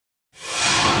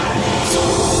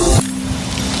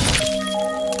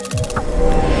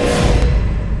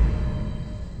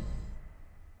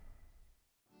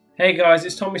Hey guys,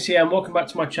 it's Thomas here and welcome back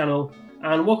to my channel,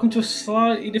 and welcome to a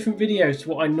slightly different video to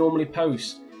what I normally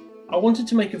post. I wanted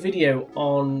to make a video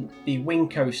on the wing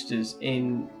coasters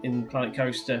in Planet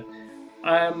Coaster.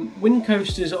 Wing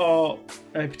coasters are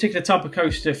a particular type of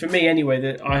coaster, for me anyway,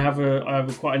 that I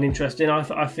have quite an interest in.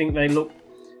 I think they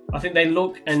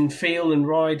look and feel and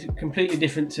ride completely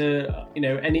different to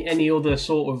any other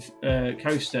sort of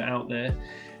coaster out there,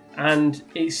 and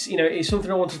it's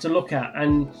something I wanted to look at,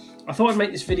 and I thought I'd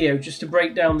make this video just to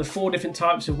break down the 4 different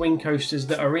types of wing coasters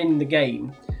that are in the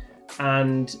game,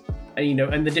 and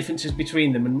the differences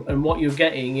between them and what you're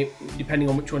getting depending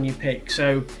on which one you pick.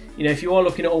 So if you are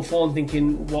looking at all 4 and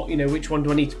thinking which one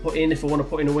do I need to put in if I want to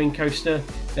put in a wing coaster,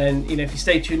 then if you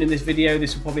stay tuned in this video,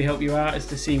 this will probably help you out as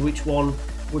to see which one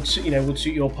would suit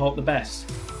your part the best.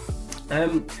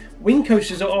 Wing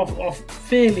coasters are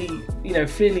fairly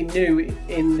new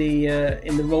in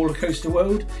the roller coaster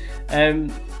world.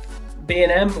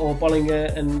 B&M, or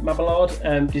Bollinger and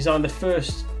Mabillard, designed the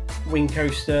first wing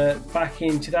coaster back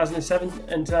in 2007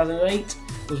 and 2008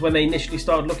 was when they initially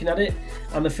started looking at it,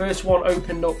 and the first one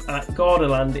opened up at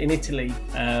Gardaland in Italy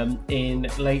in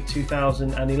late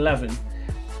 2011.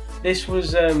 This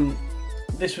was then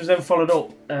followed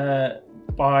up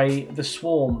by the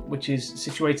Swarm, which is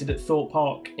situated at Thorpe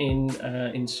Park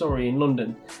in Surrey in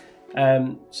London.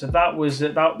 So that was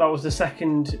the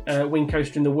second wing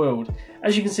coaster in the world.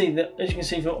 As you can see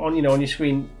on your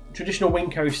screen, traditional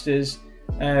wing coasters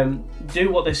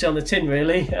do what they say on the tin.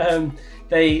 Really,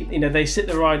 they sit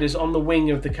the riders on the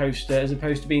wing of the coaster as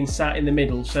opposed to being sat in the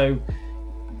middle. So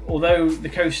although the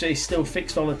coaster is still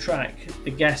fixed on a track,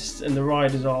 the guests and the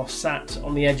riders are sat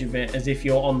on the edge of it as if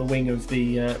you're on the wing of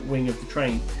the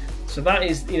train. So that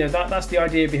is that's the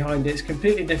idea behind it. It's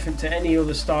completely different to any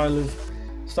other style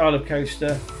of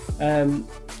coaster.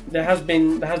 There has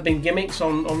been gimmicks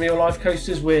on real life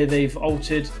coasters where they've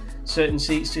altered certain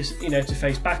seats to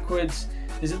face backwards.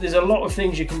 There's a lot of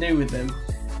things you can do with them,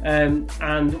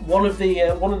 and one of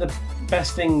the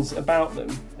best things about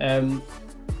them,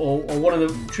 or one of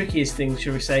the trickiest things,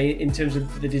 shall we say, in terms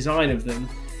of the design of them,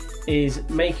 is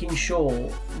making sure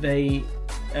they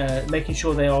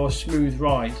are a smooth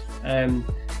ride. I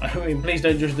mean, please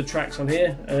don't judge the tracks on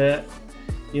here.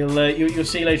 You'll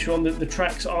see later on that the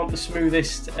tracks aren't the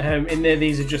smoothest in there.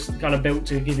 These are just kind of built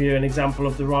to give you an example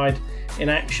of the ride in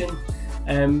action.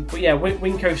 But yeah,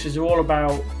 wing coasters are all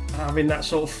about having that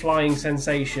sort of flying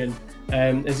sensation,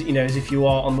 as if you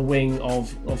are on the wing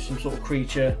of some sort of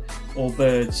creature or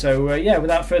bird. So yeah,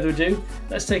 without further ado,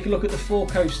 let's take a look at the 4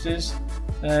 coasters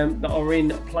that are in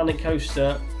Planet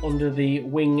Coaster under the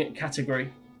wing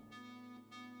category.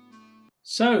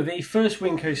 So the first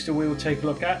wing coaster we will take a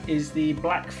look at is the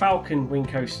Black Falcon wing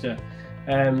coaster,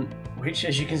 which,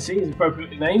 as you can see, is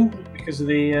appropriately named because of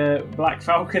the Black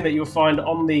Falcon that you'll find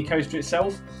on the coaster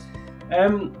itself.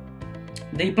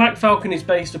 The Black Falcon is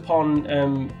based upon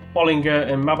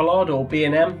Bollinger and Mabillard, or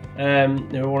B&M.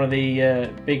 They're one of the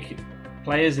big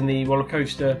players in the roller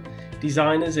coaster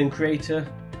designers and creators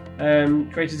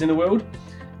in the world.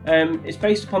 It's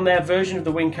based upon their version of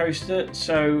the wing coaster.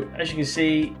 So as you can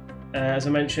see, as I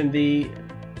mentioned, the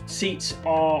seats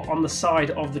are on the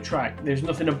side of the track. There's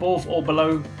nothing above or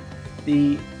below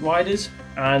the riders,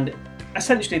 and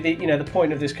essentially the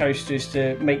point of this coaster is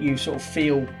to make you sort of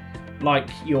feel like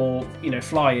you're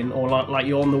flying, or like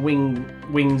you're on the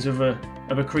wings of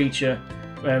a creature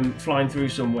flying through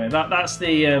somewhere. That's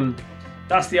the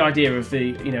idea of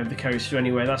the coaster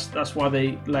anyway. That's why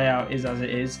the layout is as it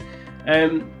is.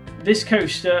 This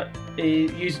coaster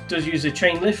does use a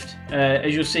chain lift.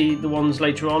 As you'll see, the ones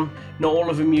later on, not all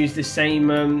of them use the same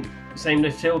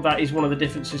lift hill. That is one of the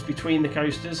differences between the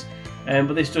coasters,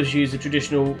 but this does use a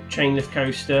traditional chain lift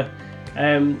coaster.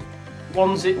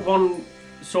 One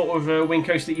sort of wing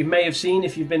coaster that you may have seen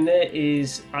if you've been there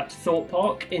is at Thorpe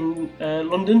Park in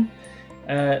London.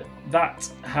 That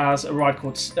has a ride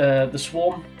called the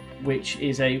Swarm, which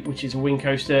is a wing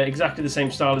coaster exactly the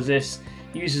same style as this.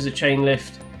 Uses a chain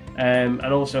lift. And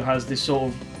also has this sort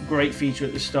of great feature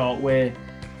at the start where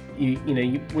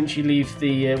once you leave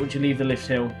the lift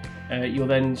hill, you're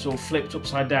then sort of flipped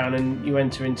upside down and you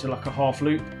enter into like a half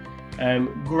loop.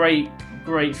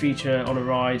 Great feature on a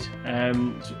ride.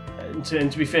 And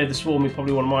to be fair, the Swarm is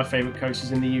probably one of my favourite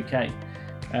coasters in the UK.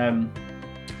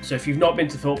 So if you've not been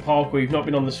to Thorpe Park or you've not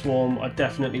been on the Swarm, I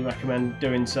definitely recommend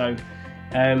doing so.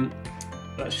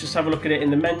 Let's just have a look at it in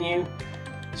the menu.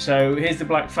 So here's the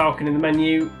Black Falcon in the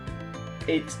menu.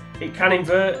 It can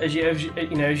invert, as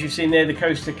you've seen there. The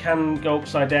coaster can go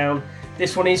upside down.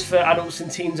 This one is for adults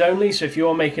and teens only. So if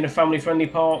you're making a family-friendly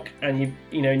park and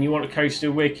you want a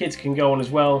coaster where kids can go on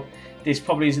as well, this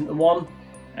probably isn't the one.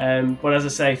 But as I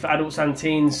say, for adults and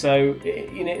teens, so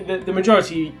you know, the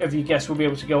majority of you guests will be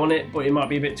able to go on it, but it might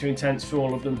be a bit too intense for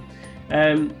all of them.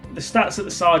 The stats at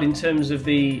the side in terms of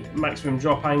the maximum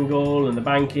drop angle and the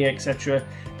banking, etc.,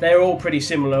 they're all pretty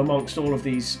similar amongst all of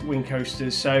these wing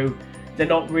coasters, so they're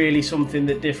not really something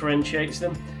that differentiates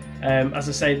them. As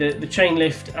I say, the chain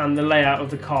lift and the layout of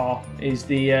the car is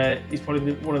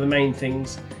probably one of the main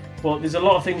things, but there's a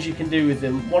lot of things you can do with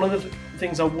them. One of the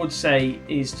things I would say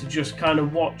is to just kind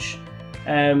of watch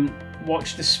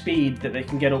the speed that they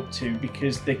can get up to,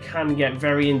 because they can get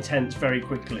very intense very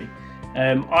quickly.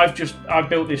 I've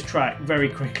built this track very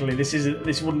quickly.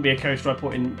 This wouldn't be a coaster I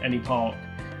put in any park.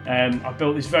 I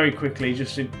built this very quickly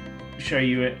just to show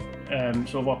you it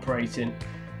sort of operating.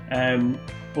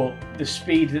 But the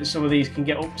speed that some of these can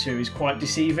get up to is quite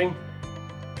deceiving.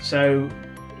 So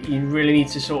you really need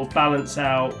to sort of balance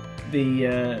out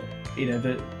the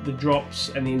the drops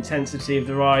and the intensity of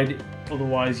the ride.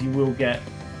 Otherwise, you will get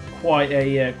quite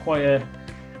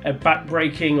a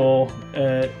back-breaking or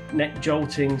neck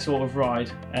jolting sort of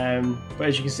ride. But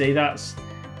as you can see, that's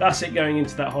it going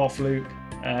into that half loop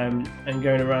and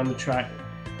going around the track.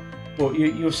 But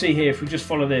you'll see here, if we just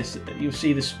follow this, you'll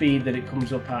see the speed that it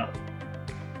comes up at.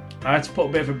 I had to put a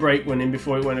bit of a brake one in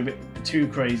before it went a bit too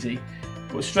crazy,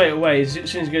 but straight away, as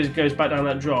soon as it goes back down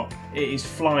that drop, it is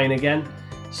flying again.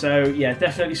 So yeah,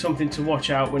 definitely something to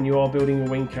watch out when you are building a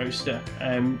wing coaster.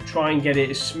 Try and get it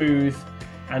as smooth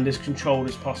and as controlled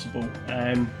as possible.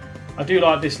 I do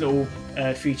like this little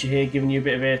feature here, giving you a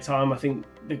bit of airtime. I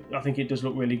think it does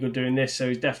look really good doing this, so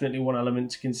it's definitely one element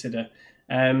to consider.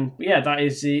 But yeah, that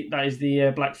is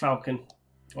the Black Falcon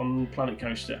on Planet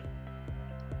Coaster.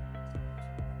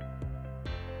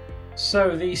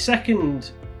 So the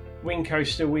second wing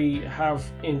coaster we have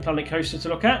in Planet Coaster to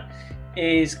look at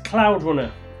is Cloud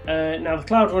Runner. Now the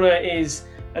Cloud Runner is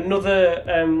another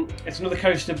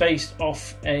coaster based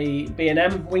off a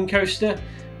B&M wing coaster.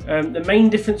 The main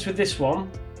difference with this one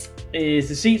is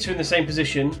the seats are in the same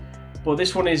position, but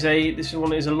this one is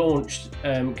a launched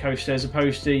coaster as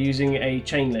opposed to using a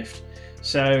chain lift.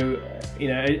 So you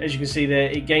know, as you can see there,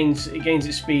 it gains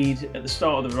its speed at the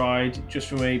start of the ride just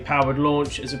from a powered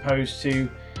launch as opposed to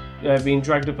being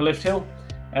dragged up a lift hill.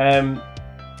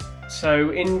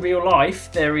 So in real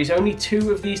life, there is only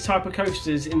 2 of these type of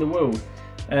coasters in the world.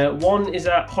 One is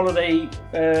at Holiday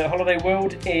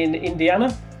World in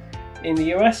Indiana, in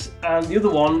the US, and the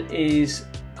other one is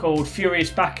called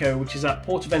Furious Baco, which is at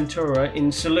Portaventura in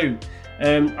Salou.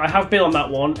 I have been on that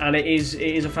one, and it is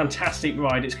a fantastic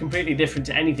ride. It's completely different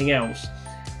to anything else.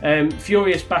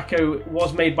 Furious Baco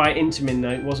was made by Intamin though,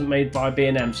 it wasn't made by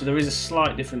B&M, so there is a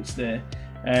slight difference there.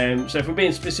 So if we're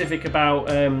being specific about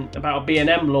a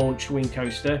B&M launch wing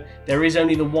coaster, there is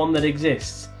only the one that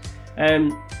exists.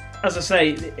 As I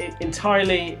say,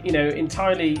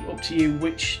 entirely up to you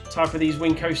which type of these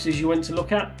wing coasters you want to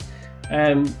look at.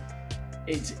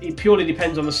 It purely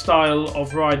depends on the style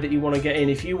of ride that you want to get in.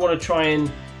 If you want to try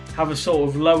and have a sort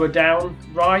of lower down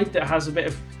ride that has a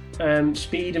bit of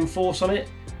speed and force on it,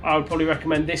 I would probably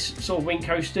recommend this sort of wing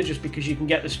coaster, just because you can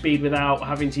get the speed without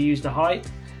having to use the height.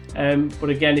 But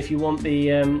again, if you want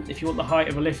the height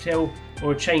of a lift hill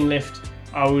or a chain lift,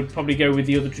 I would probably go with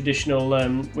the other traditional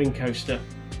wing coaster.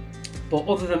 But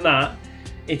other than that,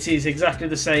 it is exactly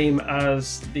the same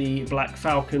as the Black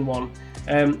Falcon one.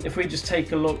 If we just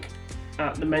take a look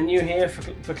at the menu here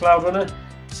for Cloud Runner,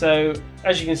 so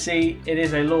as you can see, it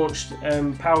is a launched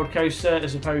powered coaster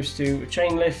as opposed to a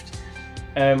chain lift,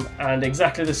 and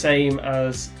exactly the same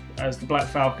as the Black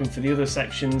Falcon for the other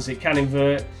sections. It can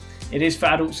invert. It is for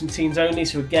adults and teens only,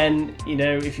 so again, you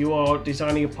know, if you are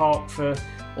designing a park for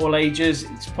all ages,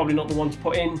 it's probably not the one to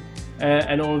put in.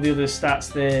 And all of the other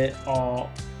stats there are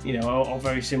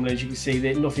very similar. As you can see,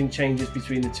 that nothing changes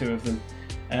between the 2 of them.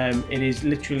 It is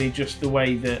literally just the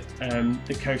way that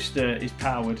the coaster is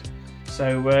powered.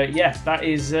 So yeah, that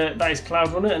is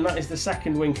Cloud Runner, and that is the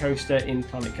second wing coaster in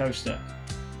Planet Coaster.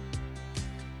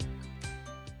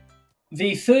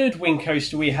 The third wing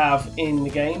coaster we have in the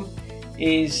game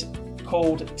is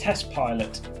called Test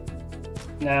Pilot.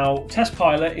 Now, Test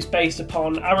Pilot is based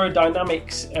upon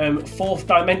Aerodynamics' 4th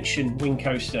Dimension wing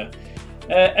coaster.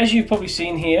 As you've probably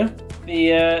seen here,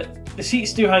 the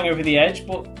seats do hang over the edge,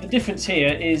 but the difference here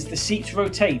is the seats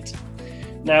rotate.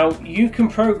 Now, you can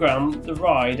program the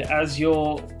ride as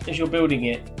you're building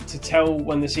it to tell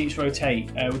when the seats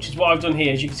rotate, which is what I've done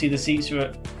here. As you can see, the seats are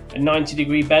at a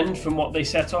 90-degree bend from what they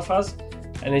set off as,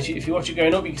 and if you watch it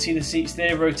going up, you can see the seats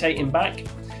there rotating back.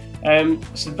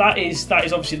 So that is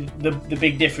obviously the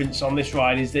big difference on this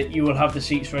ride, is that you will have the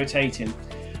seats rotating.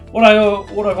 What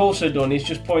I've also done is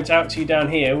just point out to you down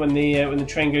here when the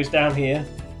train goes down here,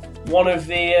 one of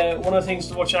the things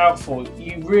to watch out for.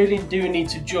 You really do need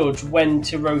to judge when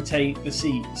to rotate the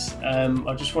seats.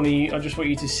 I just want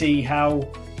you to see how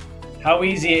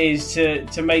easy it is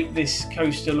to make this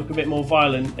coaster look a bit more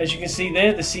violent. As you can see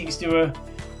there, the seats do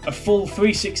a full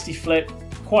 360 flip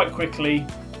quite quickly,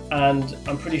 and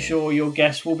I'm pretty sure your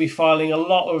guests will be filing a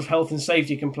lot of health and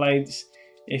safety complaints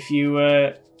if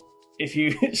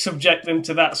you subject them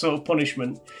to that sort of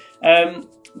punishment.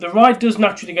 The ride does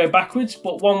naturally go backwards,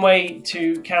 but one way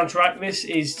to counteract this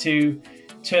is to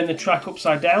turn the track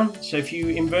upside down. So if you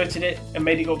inverted it and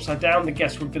made it go upside down, the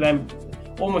guests would then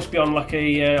almost be on like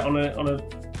a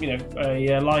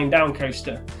lying down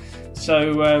coaster.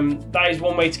 So that is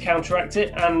one way to counteract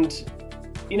it, and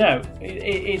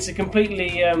it's a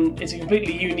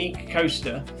completely unique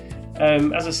coaster.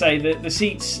 As I say, the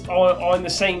seats are in the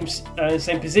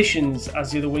same positions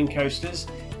as the other wing coasters.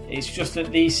 It's just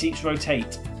that these seats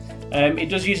rotate. It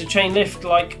does use a chain lift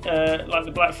like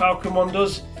the Black Falcon one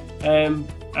does, and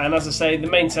as I say, the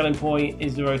main selling point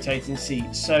is the rotating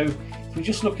seats. So if we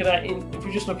just look at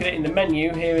it in the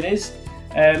menu, here it is.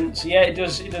 So yeah, it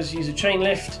does use a chain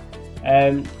lift,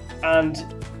 and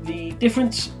the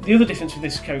other difference with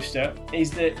this coaster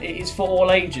is that it is for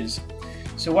all ages.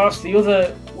 So whilst the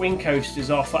other wing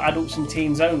coasters are for adults and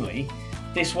teens only,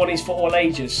 this one is for all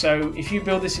ages. So if you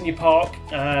build this in your park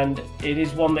and it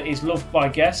is one that is loved by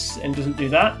guests and doesn't do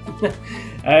that,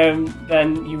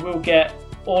 then you will get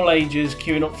all ages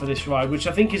queuing up for this ride, which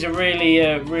I think is a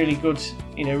really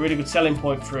good selling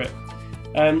point for it.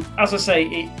 As I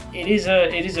say, it is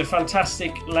a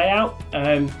fantastic layout.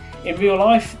 In real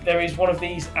life, there is one of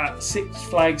these at Six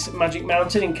Flags Magic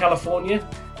Mountain in California,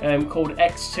 called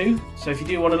X2. So if you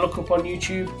do want to look up on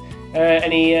YouTube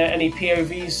any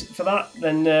POVs for that,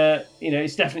 then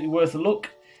it's definitely worth a look.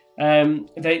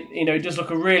 It does look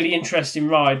a really interesting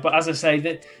ride, but as I say,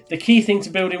 the key thing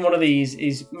to building one of these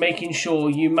is making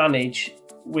sure you manage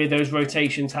where those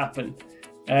rotations happen.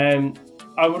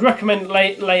 I would recommend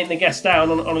laying the guests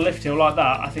down on a lift hill like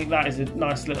that. I think that is a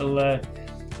nice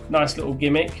little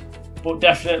gimmick, but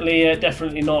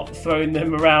definitely not throwing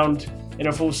them around in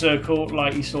a full circle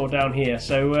like you saw down here.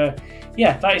 So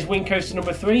yeah, that is wing coaster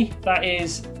number 3. That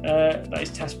is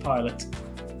Test Pilot.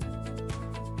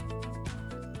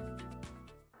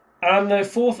 And the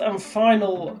fourth and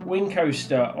final wing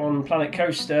coaster on Planet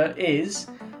Coaster is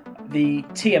the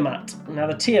Tiamat. Now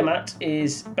the Tiamat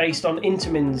is based on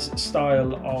Intamin's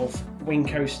style of wing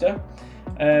coaster.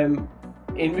 In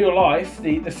real life,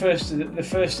 the first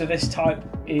of this type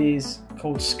is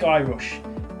called Sky Rush,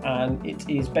 and it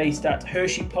is based at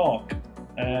Hershey Park,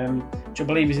 which I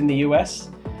believe is in the US.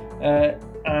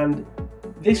 And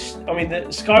the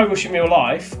Sky Rush in real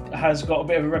life has got a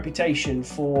bit of a reputation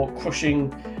for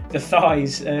crushing the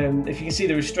thighs. If you can see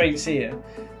the restraints here,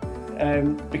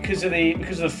 because of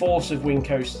the force of wing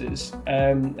coasters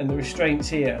and the restraints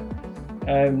here,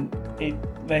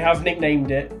 they have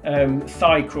nicknamed it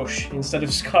Thigh Crush instead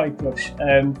of Sky Crush.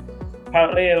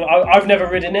 Apparently, I've never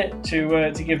ridden it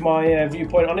to give my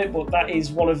viewpoint on it, but that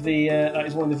is one of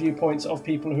the viewpoints of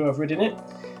people who have ridden it.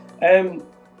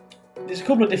 There's a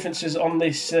couple of differences on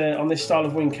this style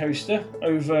of wing coaster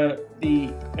over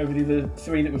the other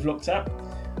 3 that we've looked at.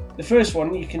 The first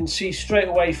one, you can see straight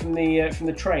away from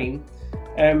the train,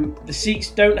 the seats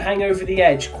don't hang over the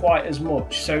edge quite as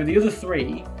much. So the other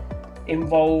 3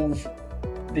 involve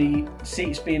the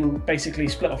seats being basically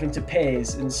split off into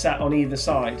pairs and sat on either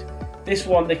side. This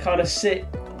one, they kind of sit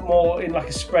more in like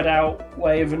a spread out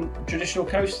way of a traditional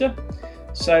coaster.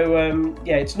 So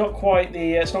yeah, it's not quite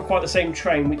the same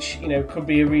train, which could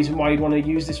be a reason why you'd want to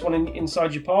use this one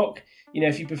inside your park.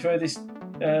 If you prefer this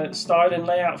style and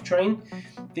layout of train.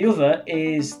 The other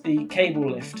is the cable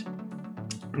lift.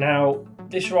 Now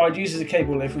this ride uses a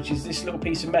cable lift, which is this little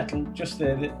piece of metal just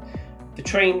there that the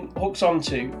train hooks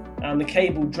onto, and the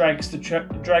cable drags the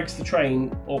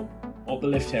train up the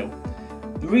lift hill.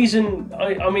 The reason,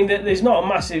 I mean, there's not a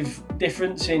massive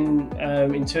difference in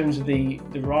terms of the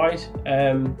ride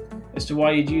as to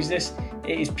why you'd use this.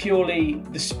 It is purely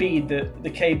the speed that the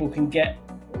cable can get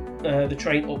the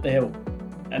train up the hill,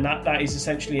 and that is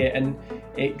essentially it. And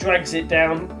it drags it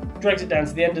down to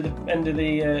the end of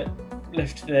the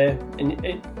lift there, and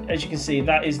as you can see,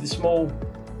 that is a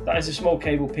small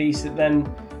cable piece that then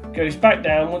goes back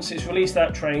down. Once it's released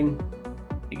that train,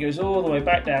 it goes all the way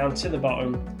back down to the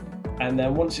bottom, and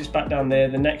then once it's back down there,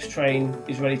 the next train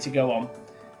is ready to go on.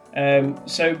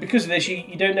 So because of this,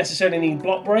 you don't necessarily need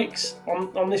block brakes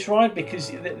on this ride,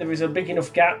 because there is a big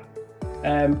enough gap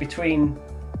between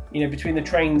the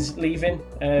trains leaving,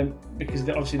 because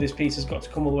obviously this piece has got to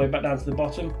come all the way back down to the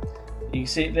bottom. You can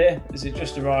see it there as it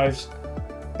just arrives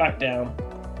back down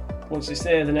Once it's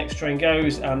there, the next train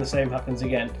goes, and the same happens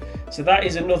again. So that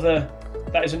is another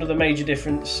major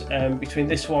difference between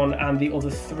this one and the other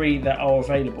 3 that are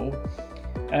available.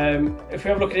 If we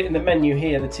have a look at it in the menu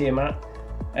here, the Tiamat,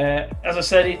 as I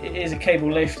said, it is a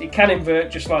cable lift. It can invert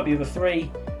just like the other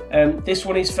 3. This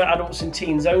one is for adults and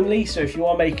teens only, so if you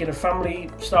are making a family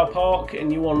style park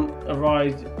and you want a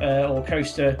ride or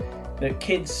coaster that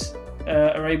kids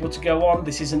are able to go on,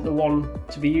 this isn't the one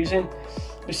to be using.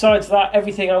 Besides that,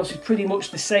 everything else is pretty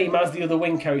much the same as the other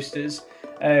wing coasters.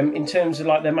 In terms of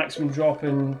like their maximum drop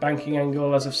and banking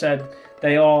angle, as I've said,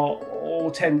 they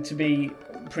all tend to be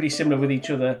pretty similar with each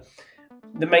other.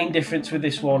 The main difference with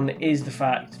this one is the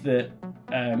fact that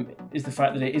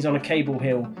it is on a cable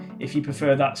hill. If you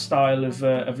prefer that style of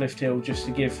lift hill, just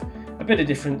to give a bit of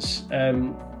difference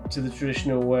to the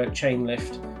traditional chain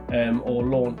lift or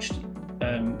launched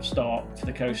start for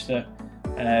the coaster.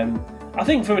 I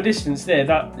think from a distance there,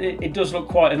 that it does look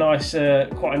quite a nice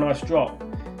drop.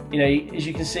 You know, as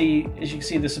you can see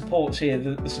the supports here.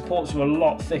 The supports are a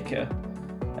lot thicker.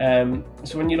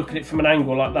 So when you look at it from an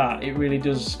angle like that, it really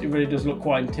does look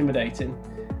quite intimidating.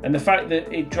 And the fact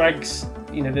that it drags,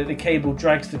 you know, the cable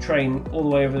drags the train all the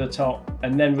way over the top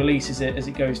and then releases it as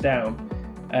it goes down,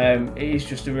 it is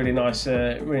just a really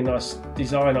nice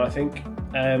design, I think.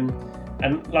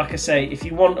 And like I say, if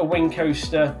you want a wing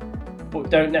coaster but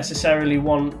don't necessarily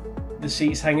want the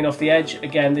seats hanging off the edge,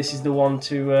 again, this is the one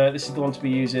to be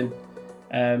using,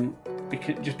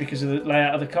 because of the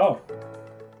layout of the car.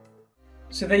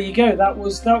 So there you go. That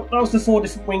was the 4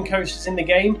 different wing coasters in the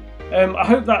game. I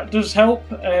hope that does help.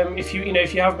 If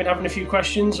you have been having a few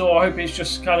questions, or I hope it's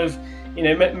just kind of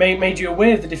made you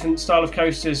aware of the different style of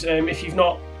coasters. If you've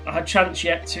not had a chance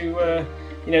yet to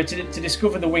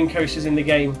discover the wing coasters in the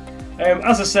game,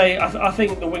 as I say, I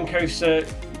think the wing coaster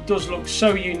does look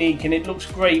so unique, and it looks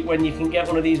great when you can get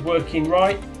one of these working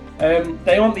right.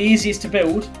 They aren't the easiest to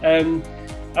build.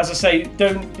 As I say,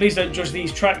 please don't judge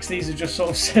these tracks. These are just sort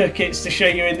of circuits to show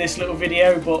you in this little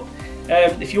video. But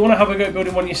if you want to have a go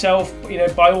building one yourself,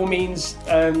 by all means,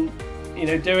 do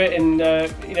it, and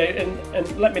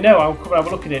and let me know. I'll come and have a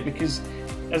look at it, because,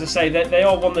 as I say, they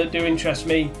are one that do interest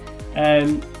me.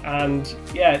 And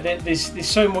yeah, there's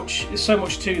so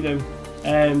much to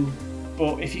them.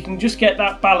 But if you can just get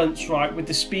that balance right with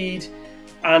the speed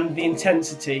and the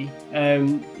intensity,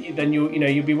 then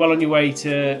you'll be well on your way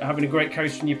to having a great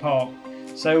coaster in your park.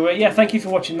 So yeah, thank you for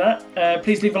watching that.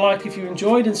 Please leave a like if you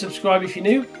enjoyed, and subscribe if you're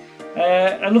new.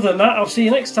 And other than that, I'll see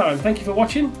you next time. Thank you for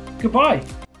watching. Goodbye.